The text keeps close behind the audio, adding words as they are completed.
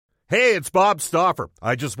Hey, it's Bob Stauffer.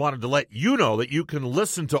 I just wanted to let you know that you can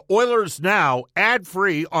listen to Oilers Now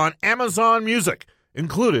ad-free on Amazon Music,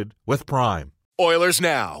 included with Prime. Oilers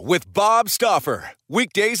Now with Bob Stauffer.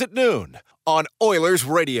 Weekdays at noon on Oilers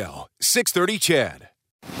Radio, 630 CHED.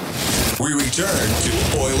 We return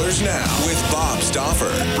to Oilers Now with Bob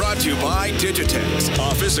Stauffer. Brought to you by Digitex.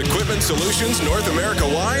 Office Equipment Solutions North America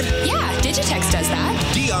wide? Yeah, Digitex does that.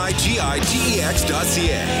 Digitex.ca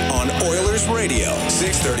on Oilers Radio,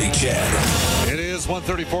 630 CHED. It is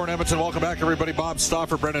 1:34 in Edmonton. Welcome back, everybody. Bob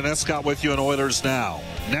Stauffer, Brendan Escott with you on Oilers Now.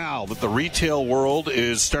 Now that the retail world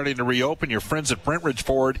is starting to reopen, your friends at Brentridge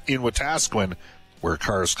Ford in Wetaskiwin, where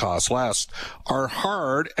cars cost less, are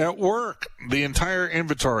hard at work. The entire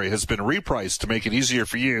inventory has been repriced to make it easier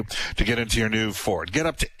for you to get into your new Ford. Get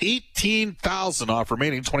up to $18,000 off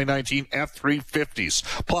remaining 2019 F-350s.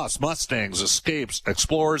 Plus, Mustangs, Escapes,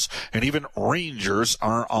 Explorers, and even Rangers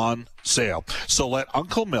are on sale. So let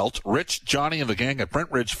Uncle Milt, Rich, Johnny, and the gang at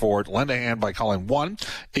Brentridge Ford lend a hand by calling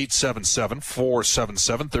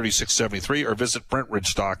 1-877-477-3673 or visit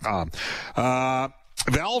Brentridge.com.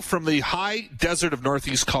 Val from the high desert of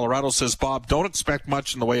northeast Colorado says, Bob, don't expect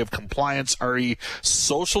much in the way of compliance, i.e.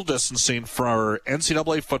 social distancing for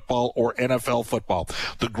NCAA football or NFL football.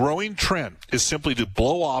 The growing trend is simply to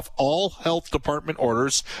blow off all health department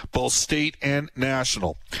orders, both state and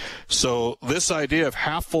national. So this idea of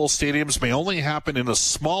half-full stadiums may only happen in the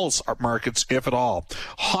smallest markets, if at all.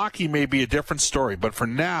 Hockey may be a different story, but for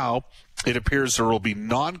now, it appears there will be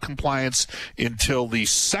non-compliance until the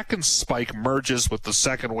second spike merges with the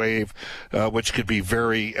second wave, which could be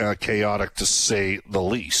very chaotic to say the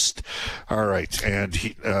least. All right, and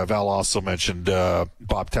Val also mentioned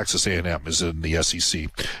Bob, Texas A&M is in the SEC.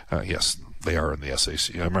 Yes, they are in the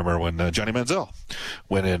SEC. I remember when Johnny Manziel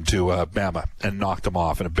went into Bama and knocked him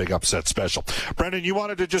off in a big upset special. Brendan, you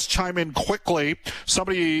wanted to just chime in quickly.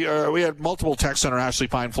 Somebody, we had multiple texts on our Ashley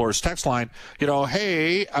Pine Floors text line. You know,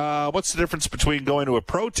 hey, what's the difference between going to a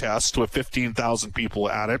protest with 15,000 people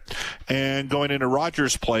at it and going into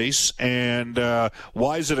Rogers Place, and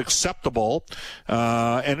why is it acceptable?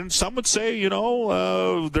 And then some would say, you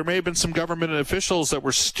know, there may have been some government officials that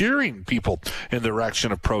were steering people in the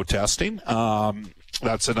direction of protesting.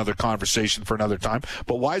 That's another conversation for another time.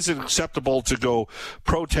 But why is it acceptable to go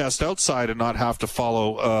protest outside and not have to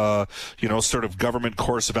follow, sort of government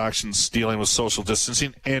course of actions dealing with social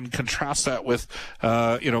distancing, and contrast that with,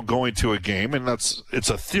 going to a game? And it's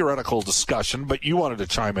a theoretical discussion, but you wanted to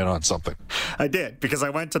chime in on something. I did, because I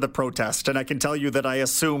went to the protest, and I can tell you that I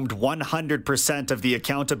assumed 100% of the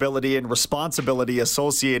accountability and responsibility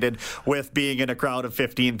associated with being in a crowd of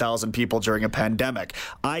 15,000 people during a pandemic.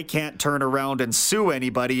 I can't turn around and sue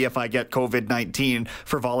anybody if I get COVID-19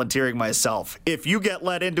 for volunteering myself. If you get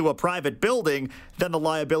let into a private building, then the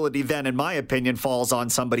liability then, in my opinion, falls on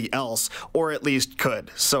somebody else, or at least could.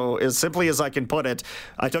 So as simply as I can put it,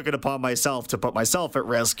 I took it upon myself to put myself at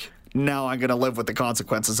risk. Now I'm going to live with the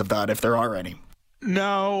consequences of that, if there are any.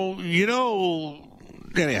 No,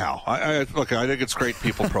 anyhow, I think it's great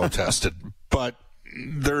people protested, but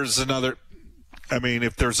there's another... I mean,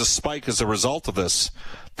 if there's a spike as a result of this,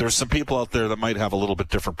 there's some people out there that might have a little bit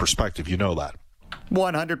different perspective. You know that.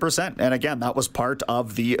 100%. And again, that was part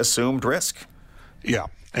of the assumed risk. Yeah.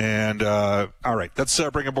 And all right, let's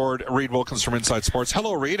bring aboard Reed Wilkins from Inside Sports.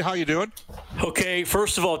 Hello, Reed. How you doing? Okay,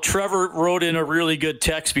 first of all, Trevor wrote in a really good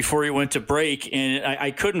text before he went to break, and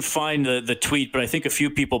I couldn't find the tweet, but I think a few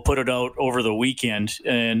people put it out over the weekend.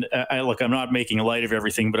 And I'm not making light of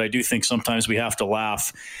everything, but I do think sometimes we have to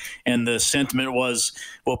laugh. And the sentiment was,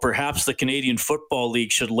 well, perhaps the Canadian Football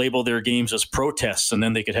League should label their games as protests, and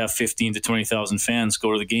then they could have 15 to 20,000 fans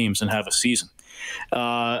go to the games and have a season.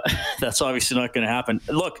 That's obviously not going to happen.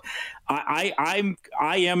 Look, I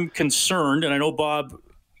am concerned, and I know, Bob,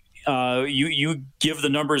 you give the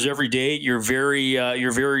numbers every day. You're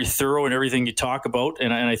very thorough in everything you talk about,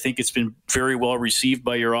 and I think it's been very well received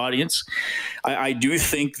by your audience. I do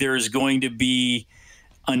think there's going to be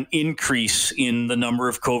an increase in the number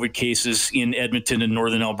of COVID cases in Edmonton and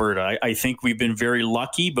Northern Alberta. I think we've been very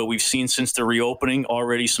lucky, but we've seen since the reopening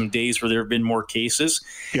already some days where there have been more cases.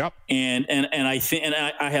 Yep. And I think, and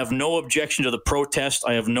I have no objection to the protest.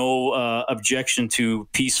 I have no objection to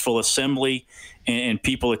peaceful assembly and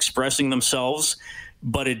people expressing themselves.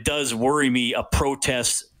 But it does worry me, a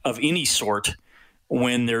protest of any sort,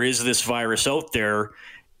 when there is this virus out there.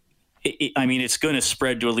 It's going to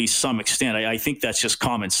spread to at least some extent. I think that's just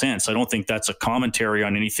common sense. I don't think that's a commentary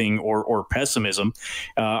on anything or pessimism.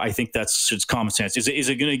 I think that's just common sense. Is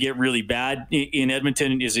it going to get really bad in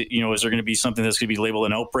Edmonton? Is there going to be something that's going to be labeled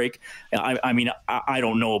an outbreak? I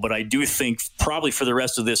don't know, but I do think probably for the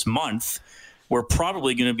rest of this month, we're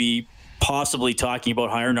probably going to be possibly talking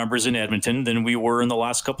about higher numbers in Edmonton than we were in the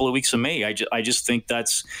last couple of weeks of May. I just think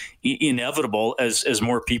that's inevitable as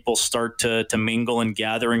more people start to mingle and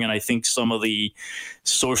gathering. And I think some of the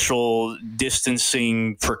social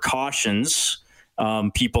distancing precautions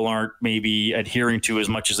people aren't maybe adhering to as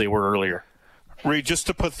much as they were earlier. Reed, just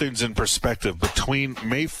to put things in perspective, between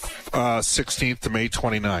May 16th to May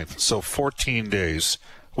 29th, so 14 days,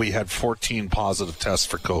 we had 14 positive tests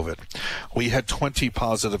for COVID. We had 20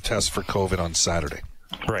 positive tests for COVID on Saturday.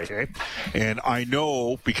 Right. Okay. And I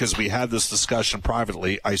know, because we had this discussion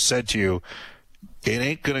privately, I said to you, it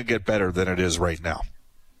ain't going to get better than it is right now.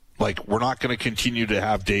 Like, we're not going to continue to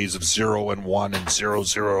have days of 0 and 1 and 0,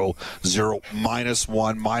 0, 0, minus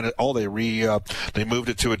 1, minus. Oh, they moved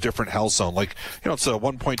it to a different health zone. Like, it's a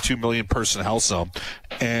 1.2 million person health zone.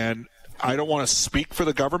 And I don't want to speak for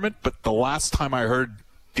the government, but the last time I heard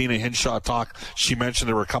Dina Hinshaw talk, she mentioned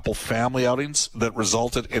there were a couple family outings that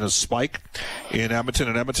resulted in a spike in Edmonton,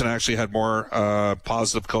 and Edmonton actually had more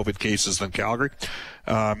positive COVID cases than Calgary.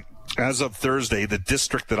 As of Thursday, the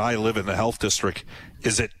district that I live in, the health district,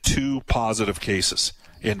 is at 2 positive cases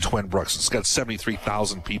in Twin Brooks. It's got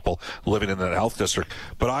 73,000 people living in that health district.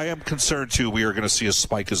 But I am concerned, too, we are going to see a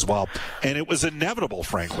spike as well. And it was inevitable,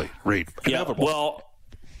 frankly, Reed. Inevitable. Yeah, well,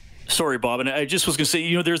 sorry, Bob, and I just was going to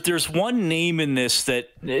say, there's one name in this that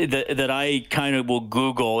I kind of will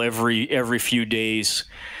Google every few days,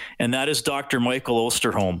 and that is Dr. Michael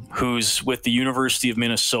Osterholm, who's with the University of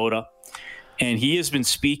Minnesota, and he has been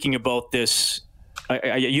speaking about this.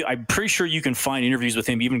 I'm pretty sure you can find interviews with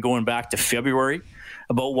him even going back to February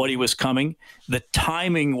about what he was coming. The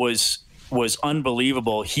timing was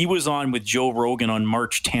unbelievable. He was on with Joe Rogan on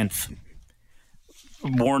March 10th.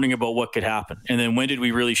 Warning about what could happen. And then when did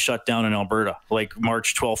we really shut down in Alberta? Like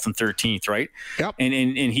March 12th and 13th, right? Yep.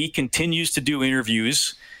 And he continues to do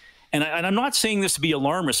interviews. And I'm not saying this to be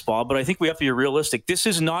alarmist, Bob, but I think we have to be realistic. This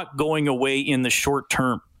is not going away in the short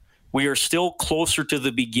term. We are still closer to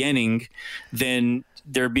the beginning than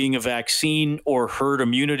there being a vaccine or herd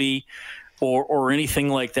immunity or anything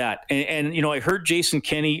like that. And I heard Jason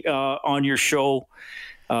Kenney on your show.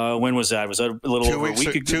 When was that? Was that a little over a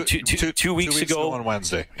week ago? 2 weeks ago on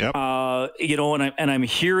Wednesday. Yep. And I'm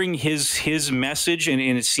hearing his message, and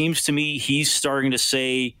it seems to me he's starting to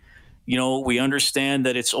say, we understand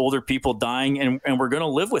that it's older people dying, and we're going to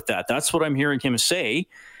live with that. That's what I'm hearing him say.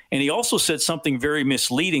 And he also said something very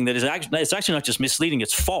misleading that it's actually not just misleading,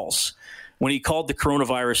 it's false. When he called the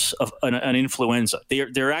coronavirus an influenza.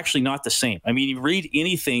 They're actually not the same. I mean, you read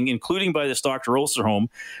anything, including by this Dr. Osterholm,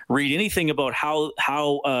 read anything about how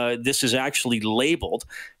this is actually labeled,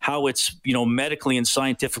 how it's medically and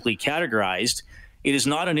scientifically categorized. It is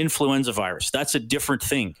not an influenza virus. That's a different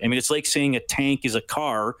thing. I mean, it's like saying a tank is a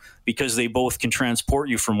car because they both can transport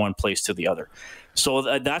you from one place to the other.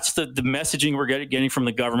 So that's the messaging we're getting from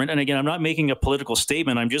the government. And again, I'm not making a political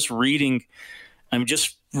statement. I'm just reading the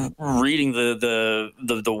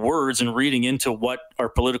words and reading into what our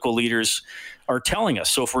political leaders are telling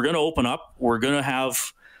us. So if we're going to open up, we're going to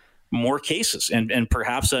have more cases, and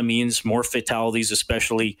perhaps that means more fatalities,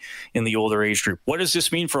 especially in the older age group. What does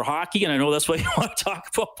this mean for hockey? And I know that's what you want to talk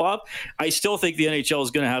about, Bob. I still think the NHL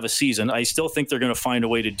is going to have a season. I still think they're going to find a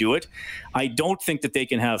way to do it. I don't think that they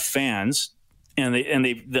can have fans, and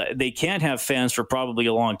they can't have fans for probably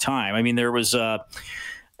a long time. I mean, there was a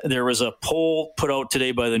poll put out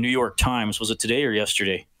today by the New York Times. Was it today or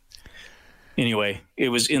yesterday? Anyway, it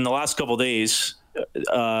was in the last couple of days.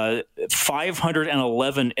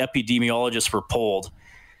 511 epidemiologists were polled,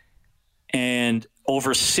 and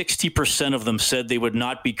over 60% of them said they would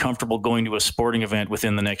not be comfortable going to a sporting event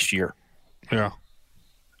within the next year. Yeah.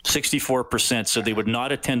 64% said they would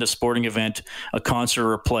not attend a sporting event, a concert,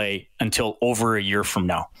 or a play until over a year from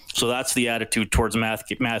now. So that's the attitude towards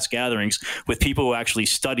mass gatherings with people who actually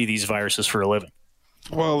study these viruses for a living.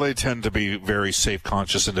 Well, they tend to be very safe,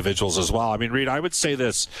 conscious individuals as well. I mean, Reed, I would say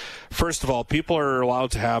this. First of all, people are allowed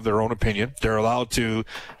to have their own opinion. They're allowed to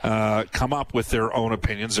come up with their own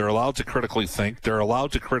opinions. They're allowed to critically think. They're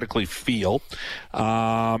allowed to critically feel.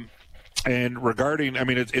 And regarding, I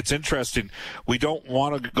mean, it's interesting. We don't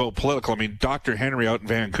want to go political. I mean, Dr. Henry out in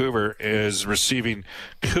Vancouver is receiving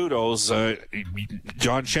kudos.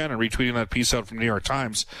 John Shannon retweeting that piece out from New York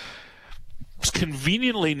Times. It's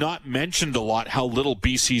conveniently not mentioned a lot how little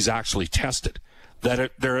BC's actually tested.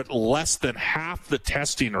 That they're at less than half the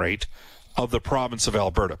testing rate of the province of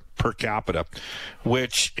Alberta per capita,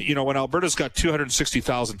 which, when Alberta's got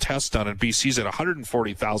 260,000 tests done and BC's at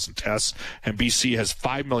 140,000 tests, and BC has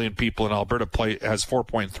 5 million people and Alberta has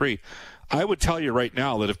 4.3. I would tell you right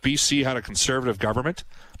now that if BC had a conservative government,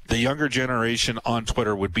 the younger generation on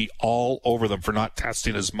Twitter would be all over them for not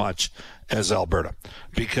testing as much as Alberta,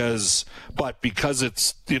 because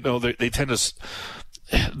it's, they tend to,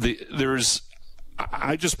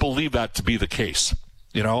 I just believe that to be the case.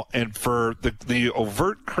 And for the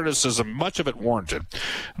overt criticism, much of it warranted,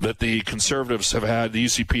 that the Conservatives have had, the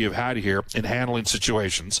UCP have had here in handling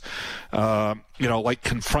situations, like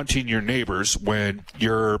confronting your neighbors when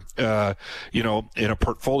you're, in a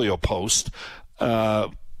portfolio post,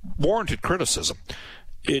 warranted criticism.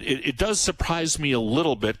 It does surprise me a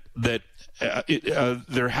little bit that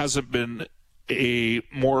there hasn't been a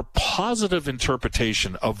more positive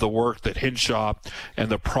interpretation of the work that Hinshaw and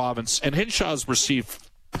the province, and Hinshaw's received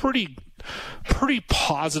pretty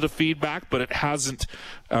positive feedback, but it hasn't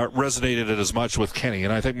resonated as much with Kenny.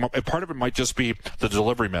 And I think part of it might just be the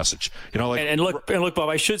delivery message. And look, Bob,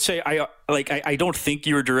 I should say, I don't think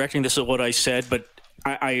you were directing this at what I said, but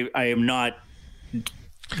I am not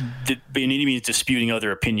by any means disputing other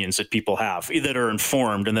opinions that people have that are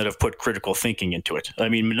informed and that have put critical thinking into it. I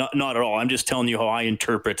mean, not at all. I'm just telling you how I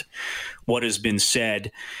interpret what has been said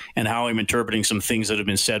and how I'm interpreting some things that have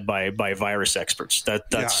been said by virus experts.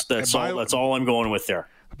 That's all I'm going with there.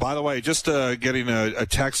 By the way, just getting a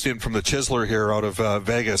text in from the Chisler here out of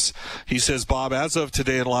Vegas. He says, Bob, as of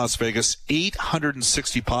today in Las Vegas,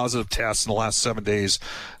 860 positive tests in the last 7 days.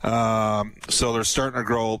 So they're starting to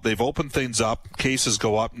grow. They've opened things up. Cases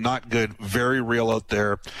go up. Not good. Very real out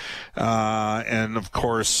there. And, of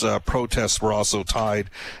course, protests were also tied.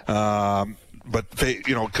 But they,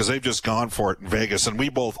 because they've just gone for it in Vegas. And we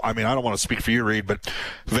both, I don't want to speak for you, Reed, but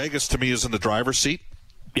Vegas to me is in the driver's seat.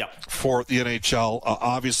 Yeah. For the NHL.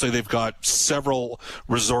 Obviously, they've got several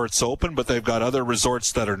resorts open, but they've got other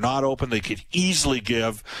resorts that are not open. They could easily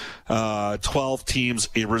give 12 teams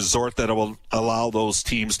a resort that will allow those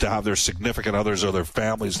teams to have their significant others or their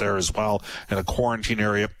families there as well in a quarantine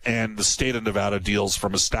area. And the state of Nevada deals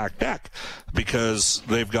from a stacked deck because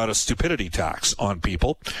they've got a stupidity tax on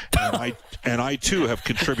people. And I too have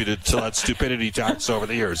contributed to that stupidity tax over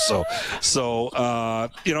the years. So it's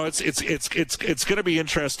going to be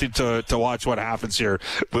interesting to watch what happens here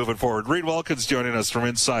moving forward. Reed Wilkins joining us from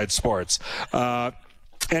Inside Sports.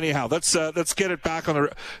 Anyhow, let's get it back on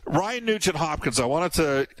the Ryan Nugent-Hopkins. I wanted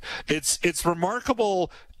to. It's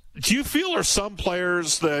remarkable. Do you feel are some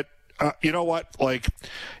players that like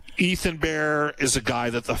Ethan Bear is a guy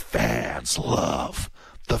that the fans love.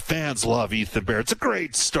 The fans love Ethan Bear. It's a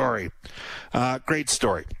great story. Great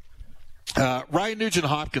story. Ryan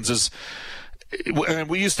Nugent-Hopkins is. And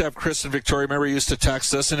we used to have Chris and Victoria, remember, he used to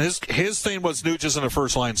text us, and his thing was Nuge isn't a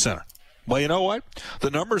first-line center. Well, you know what? The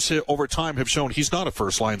numbers over time have shown he's not a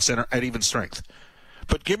first-line center at even strength.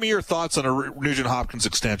 But give me your thoughts on a Nugent-Hopkins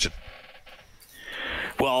extension.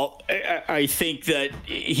 Well, I think that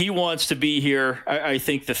he wants to be here. I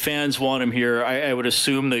think the fans want him here. I would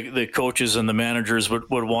assume the coaches and the managers would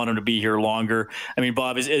want him to be here longer. I mean,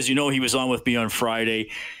 Bob, as you know, he was on with me on Friday.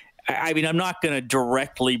 I'm not going to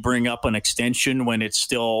directly bring up an extension when it's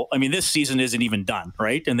still, this season isn't even done,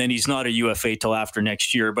 right? And then he's not a UFA till after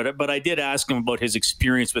next year. But I did ask him about his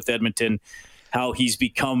experience with Edmonton, how he's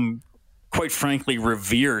become, quite frankly,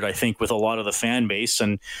 revered, I think, with a lot of the fan base.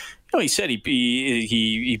 And, he said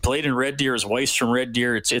he played in Red Deer. His wife's from Red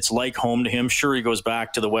Deer. It's like home to him. Sure, he goes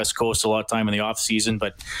back to the West Coast a lot of time in the off season,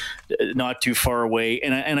 but not too far away.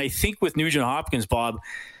 And I think with Nugent-Hopkins, Bob,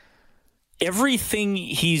 everything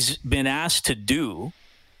he's been asked to do,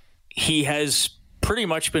 he has pretty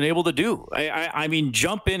much been able to do. I mean,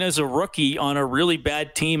 jump in as a rookie on a really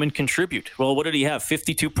bad team and contribute. Well, what did he have?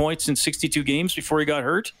 52 points in 62 games before he got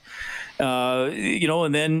hurt.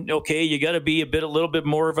 And then, okay, you got to be a little bit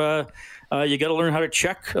more of a, you got to learn how to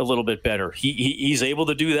check a little bit better. He's able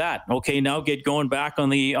to do that. Okay, now get going back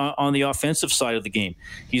on the offensive side of the game.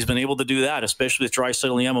 He's been able to do that, especially with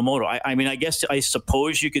Draisaitl and Yamamoto. I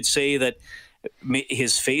suppose you could say that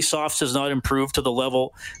his face-offs has not improved to the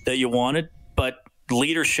level that you wanted, but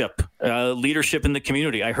leadership in the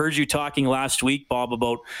community. I heard you talking last week, Bob,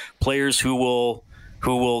 about players who will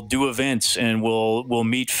do events and will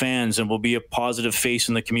meet fans and will be a positive face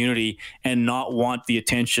in the community and not want the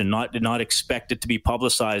attention, not expect it to be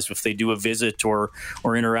publicized if they do a visit or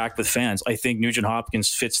interact with fans. I think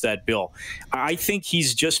Nugent-Hopkins fits that bill. I think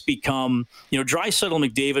he's just become, Draisaitl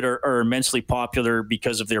and McDavid are immensely popular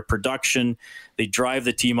because of their production. They drive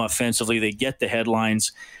the team offensively. They get the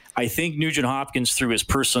headlines. I think Nugent-Hopkins, through his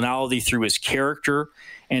personality, through his character,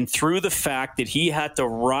 and through the fact that he had to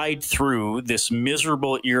ride through this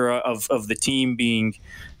miserable era of the team being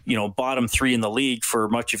bottom 3 in the league for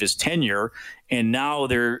much of his tenure. And now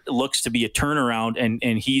there looks to be a turnaround,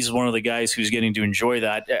 and he's one of the guys who's getting to enjoy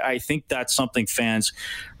that. I think that's something fans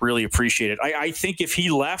really appreciated. I think if he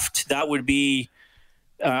left, that would be,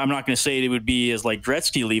 I'm not going to say it would be as like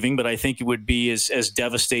Gretzky leaving, but I think it would be as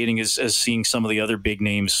devastating as seeing some of the other big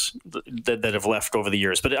names that have left over the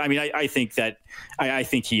years. But I mean, I think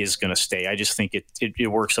he is going to stay. I just think it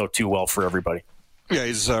works out too well for everybody. Yeah,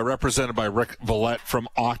 he's represented by Rick Vallette from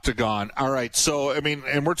Octagon. All right, so, I mean,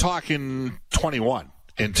 and we're talking 21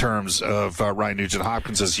 in terms of Ryan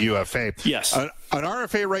Nugent-Hopkins as UFA. Yes. An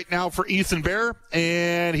RFA right now for Ethan Bear,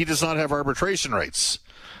 and he does not have arbitration rights,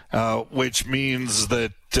 which means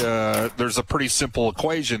that there's a pretty simple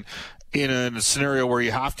equation in a scenario where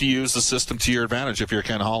you have to use the system to your advantage if you're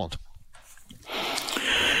Ken Holland.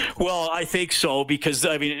 Well, I think so, because,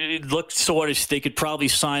 I mean, it looks so what they could probably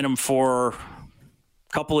sign him for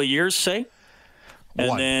couple of years, say,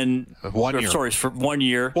 and then 1 year. Sorry, for 1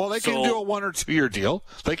 year. Well, they can do a 1 or 2 year deal.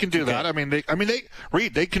 They can do that. I mean,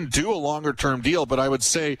 they can do a longer term deal, but I would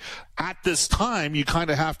say at this time you kind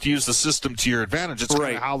of have to use the system to your advantage. It's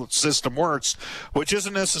kind of how the system works, which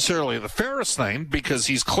isn't necessarily the fairest thing, because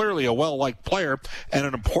he's clearly a well-liked player and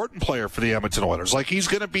an important player for the Edmonton Oilers. Like, he's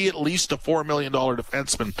going to be at least a $4 million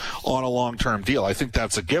defenseman on a long-term deal. I think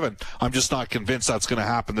that's a given. I'm just not convinced that's going to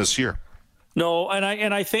happen this year. No, and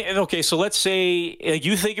I think, okay, so let's say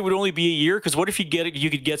you think it would only be a year, because what if you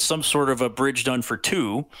could get some sort of a bridge done for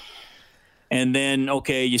 2, and then,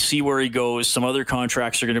 okay, you see where he goes. Some other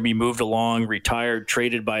contracts are going to be moved along, retired,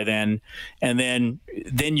 traded by then, and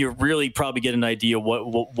then you really probably get an idea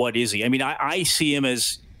what is he. I mean, I see him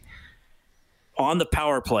as on the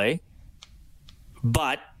power play,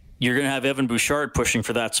 but you're going to have Evan Bouchard pushing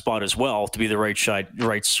for that spot as well to be the right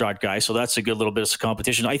shot guy. So that's a good little bit of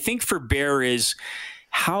competition. I think for Bear is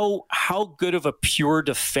how good of a pure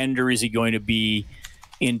defender is he going to be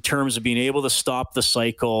in terms of being able to stop the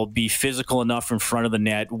cycle, be physical enough in front of the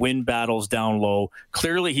net, win battles down low.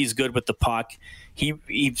 Clearly he's good with the puck.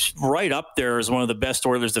 He's right up there as one of the best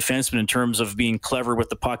Oilers defensemen in terms of being clever with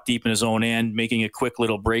the puck deep in his own end, making a quick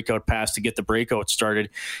little breakout pass to get the breakout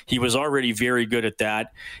started. He was already very good at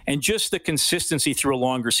that. And just the consistency through a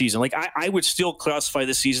longer season. Like, I would still classify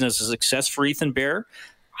this season as a success for Ethan Bear.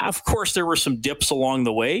 Of course, there were some dips along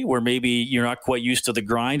the way where maybe you're not quite used to the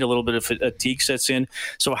grind. A little bit of fatigue sets in.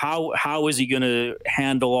 So how is he going to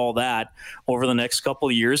handle all that over the next couple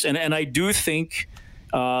of years? And I do think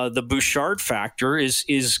the Bouchard factor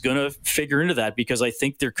is going to figure into that, because I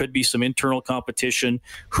think there could be some internal competition.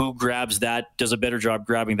 Who grabs that, does a better job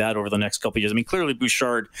grabbing that over the next couple of years. I mean, clearly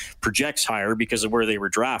Bouchard projects higher because of where they were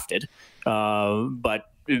drafted, but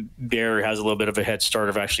Bear has a little bit of a head start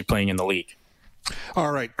of actually playing in the league.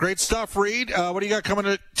 All right. Great stuff, Reed. What do you got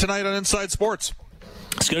coming tonight on Inside Sports?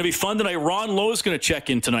 It's going to be fun tonight. Ron Lowe's going to check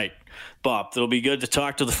in tonight, Bob. It'll be good to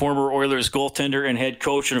talk to the former Oilers goaltender and head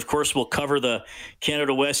coach. And, of course, we'll cover the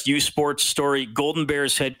Canada West U Sports story. Golden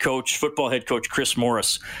Bears head coach, football head coach Chris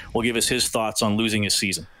Morris will give us his thoughts on losing his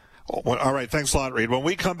season. All right. Thanks a lot, Reed. When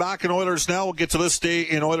we come back in Oilers Now, we'll get to this day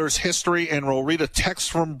in Oilers history, and we'll read a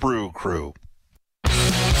text from Brew Crew.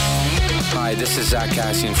 Hi, this is Zach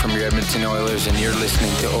Cassian from your Edmonton Oilers, and you're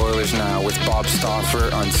listening to Oilers Now with Bob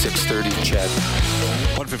Stauffer on 630 CHED.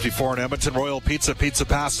 154 in Edmonton. Royal Pizza, pizza,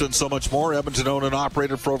 pasta, and so much more. Edmonton owned and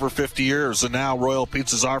operated for over 50 years. And now Royal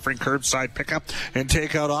Pizza is offering curbside pickup and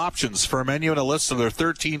takeout options. For a menu and a list of their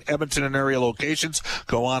 13 Edmonton and area locations,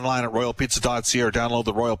 go online at royalpizza.ca or download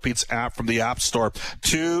the Royal Pizza app from the App Store.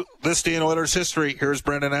 To this day in Oilers history, here's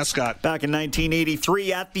Brendan Escott. Back in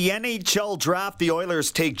 1983, at the NHL draft, the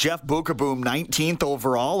Oilers take Jeff Bukaboom 19th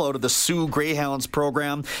overall out of the Sioux Greyhounds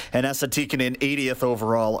program, and Esa Tikkanen 80th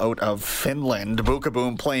overall out of Finland.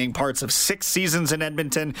 Bukaboom playing parts of 6 seasons in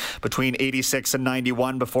Edmonton between 86 and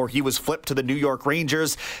 91 before he was flipped to the New York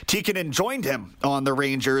Rangers. Tikkanen joined him on the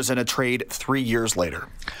Rangers in a trade 3 years later.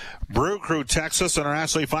 Brew Crew, Texas, on our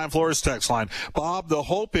Ashley Fine Floors text line. Bob, the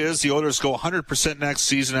hope is the Oilers go 100% next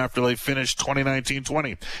season after they finish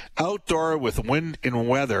 2019-20. Outdoor with wind and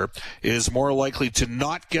weather is more likely to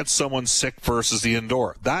not get someone sick versus the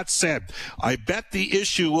indoor. That said, I bet the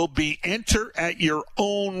issue will be enter at your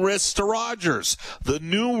own risk to Rogers. The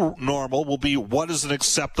new normal will be what is an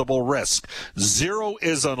acceptable risk. 0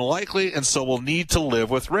 is unlikely, and so we'll need to live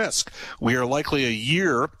with risk. We are likely a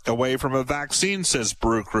year away from a vaccine, says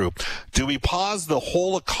Brew Crew. Do we pause the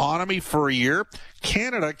whole economy for a year?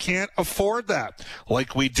 Canada can't afford that.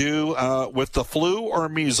 Like we do with the flu or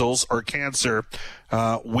measles or cancer,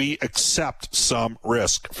 we accept some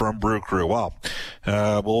risk from Brew Crew. Well,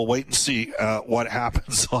 we'll wait and see what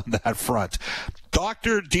happens on that front.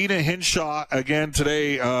 Dr. Dina Hinshaw again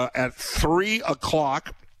today at 3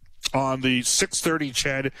 o'clock on the 6:30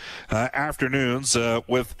 CHED afternoons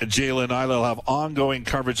with Jalen Nyla. They'll have ongoing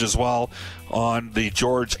coverage as well on the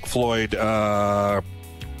George Floyd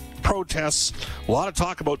protests. A lot of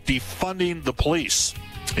talk about defunding the police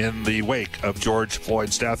in the wake of George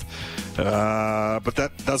Floyd's death. But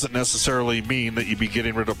that doesn't necessarily mean that you'd be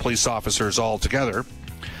getting rid of police officers altogether.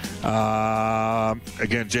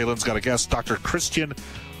 Again, Jalen's got a guest, Dr. Christian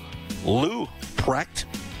Leuprecht,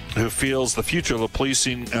 who feels the future of the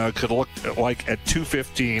policing could look like at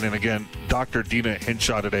 2:15. And again, Dr. Dina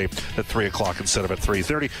Hinshaw today at 3 o'clock instead of at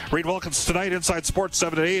 3:30. Reed Wilkins tonight, Inside Sports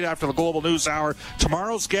 7 to 8 after the Global News Hour.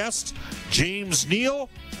 Tomorrow's guests, James Neal,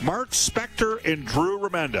 Mark Spector, and Drew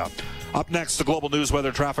Remenda. Up next, the Global News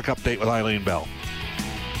Weather Traffic Update with Eileen Bell.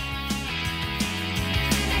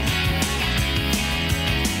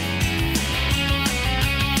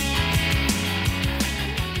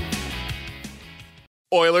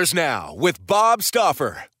 Oilers Now with Bob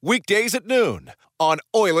Stauffer. Weekdays at noon on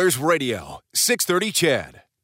Oilers Radio, 630 CHED.